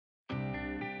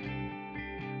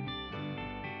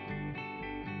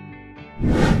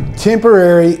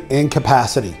Temporary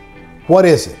incapacity. What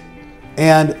is it?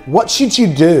 And what should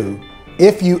you do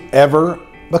if you ever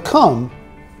become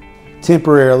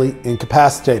temporarily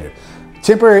incapacitated?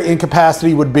 Temporary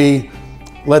incapacity would be,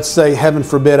 let's say, heaven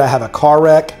forbid, I have a car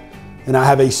wreck and I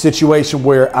have a situation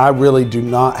where I really do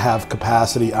not have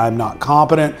capacity. I'm not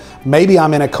competent. Maybe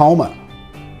I'm in a coma.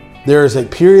 There is a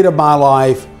period of my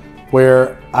life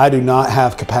where I do not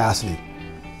have capacity.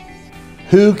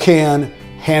 Who can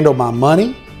handle my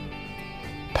money,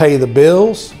 pay the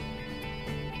bills,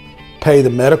 pay the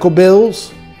medical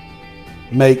bills,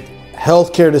 make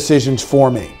healthcare decisions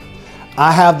for me?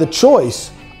 I have the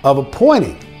choice of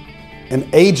appointing an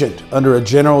agent under a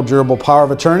general durable power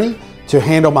of attorney to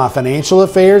handle my financial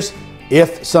affairs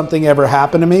if something ever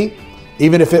happened to me,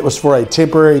 even if it was for a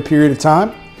temporary period of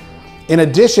time. In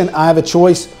addition, I have a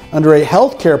choice under a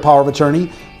healthcare power of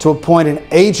attorney to appoint an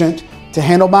agent to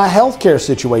handle my healthcare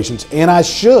situations, and I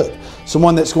should.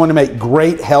 Someone that's going to make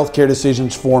great healthcare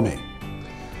decisions for me.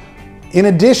 In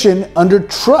addition, under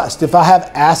trust, if I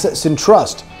have assets in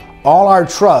trust, all our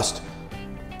trust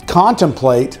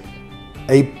contemplate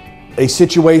a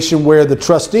situation where the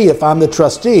trustee, if I'm the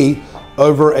trustee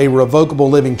over a revocable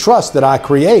living trust that I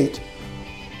create,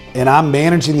 and I'm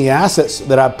managing the assets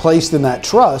that I've placed in that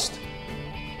trust,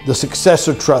 the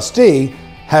successor trustee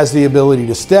has the ability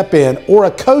to step in, or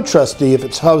a co-trustee if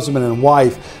it's husband and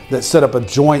wife that set up a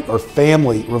joint or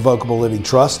family revocable living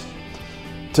trust,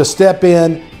 to step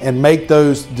in and make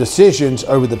those decisions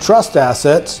over the trust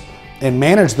assets and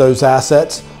manage those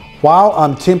assets while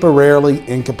I'm temporarily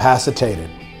incapacitated.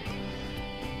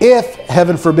 If,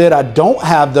 heaven forbid, I don't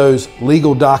have those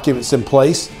legal documents in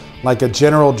place, like a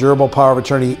general durable power of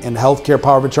attorney and healthcare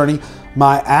power of attorney,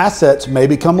 my assets may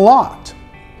become locked.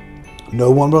 No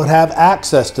one would have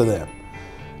access to them.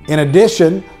 In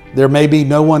addition, there may be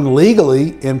no one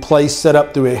legally in place set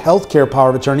up through a healthcare power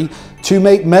of attorney to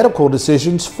make medical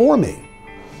decisions for me.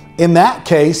 In that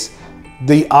case,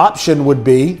 the option would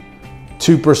be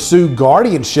to pursue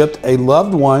guardianship. A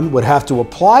loved one would have to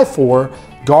apply for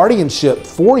guardianship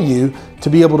for you to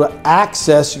be able to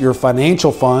access your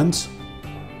financial funds,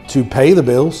 to pay the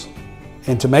bills,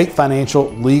 and to make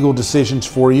financial legal decisions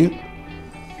for you.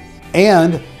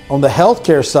 And on the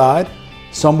healthcare side,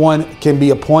 someone can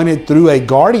be appointed through a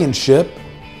guardianship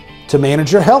to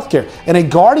manage your healthcare. And a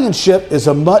guardianship is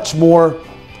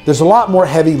there's a lot more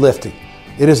heavy lifting.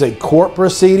 It is a court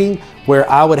proceeding where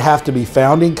I would have to be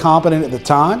found incompetent at the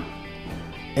time,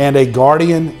 and a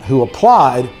guardian who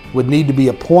applied would need to be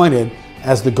appointed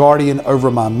as the guardian over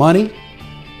my money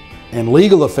and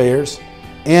legal affairs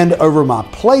and over my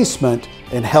placement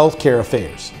and healthcare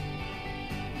affairs.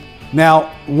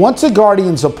 Now, once a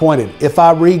guardian's appointed, if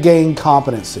I regain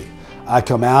competency, I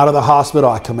come out of the hospital,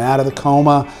 I come out of the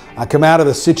coma, I come out of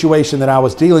the situation that I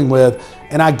was dealing with,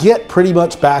 and I get pretty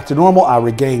much back to normal, I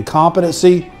regain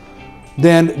competency,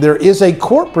 then there is a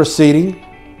court proceeding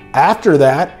after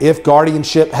that. If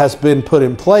guardianship has been put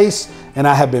in place and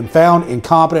I have been found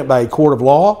incompetent by a court of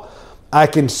law, I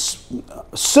can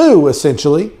sue,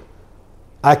 essentially.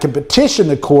 I can petition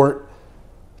the court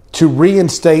to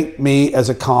reinstate me as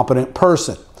a competent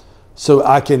person. So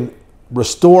I can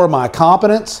restore my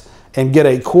competence and get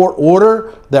a court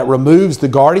order that removes the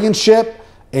guardianship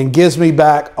and gives me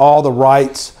back all the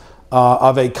rights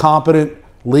of a competent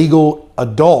legal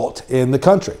adult in the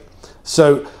country.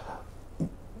 So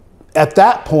at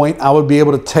that point, I would be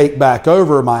able to take back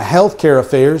over my healthcare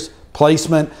affairs,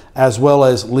 placement, as well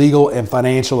as legal and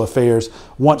financial affairs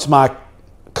once my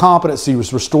competency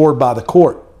was restored by the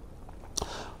court.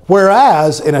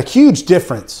 Whereas, in a huge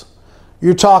difference,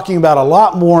 you're talking about a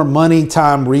lot more money,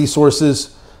 time,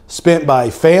 resources spent by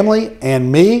family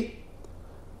and me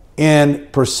in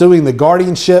pursuing the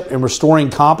guardianship and restoring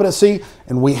competency,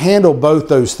 and we handle both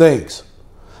those things.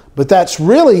 But that's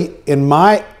really, in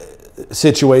my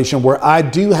situation, where I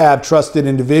do have trusted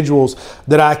individuals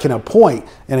that I can appoint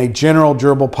in a general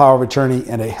durable power of attorney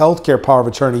and a healthcare power of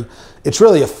attorney. It's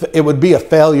really it would be a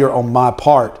failure on my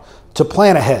part to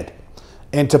plan ahead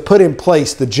and to put in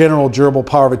place the general durable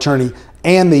power of attorney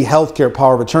and the healthcare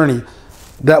power of attorney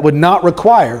that would not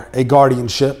require a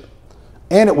guardianship,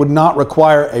 and it would not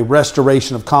require a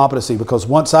restoration of competency, because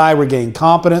once I regained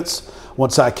competence,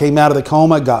 once I came out of the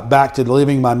coma, got back to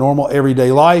living my normal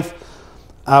everyday life,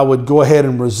 I would go ahead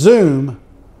and resume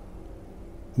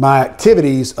my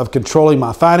activities of controlling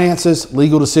my finances,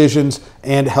 legal decisions,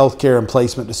 and healthcare and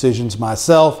placement decisions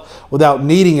myself without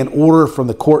needing an order from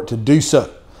the court to do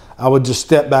so. I would just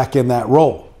step back in that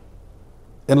role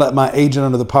and let my agent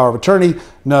under the power of attorney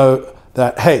know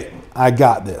that, hey, I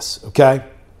got this, okay?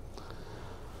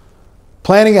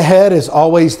 Planning ahead is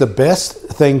always the best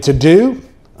thing to do.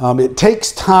 It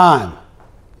takes time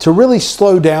to really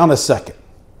slow down a second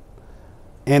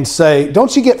and say,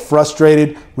 don't you get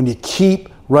frustrated when you keep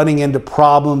running into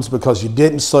problems because you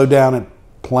didn't slow down and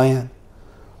plan?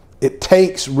 It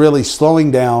takes really slowing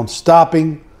down,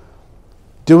 stopping,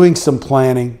 doing some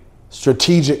planning,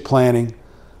 strategic planning,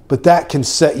 but that can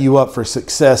set you up for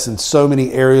success in so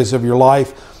many areas of your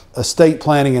life. Estate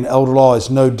planning and elder law is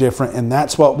no different, and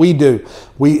that's what we do.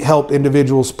 We help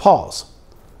individuals pause,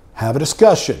 have a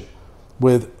discussion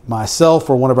with myself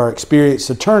or one of our experienced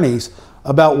attorneys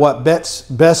about what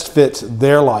best fits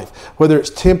their life, whether it's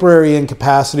temporary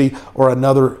incapacity or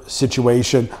another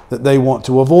situation that they want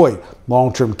to avoid.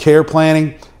 Long-term care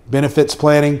planning, benefits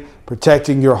planning,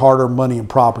 protecting your hard-earned money and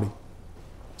property.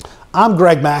 I'm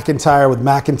Greg McIntyre with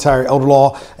McIntyre Elder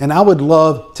Law, and I would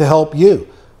love to help you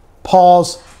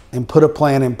pause and put a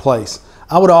plan in place.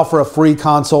 I would offer a free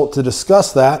consult to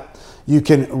discuss that. You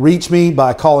can reach me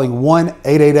by calling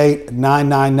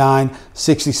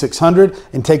 1-888-999-6600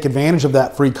 and take advantage of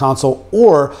that free consult,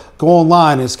 or go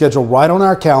online and schedule right on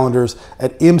our calendars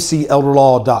at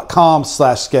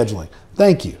mcelderlaw.com/scheduling.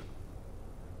 Thank you.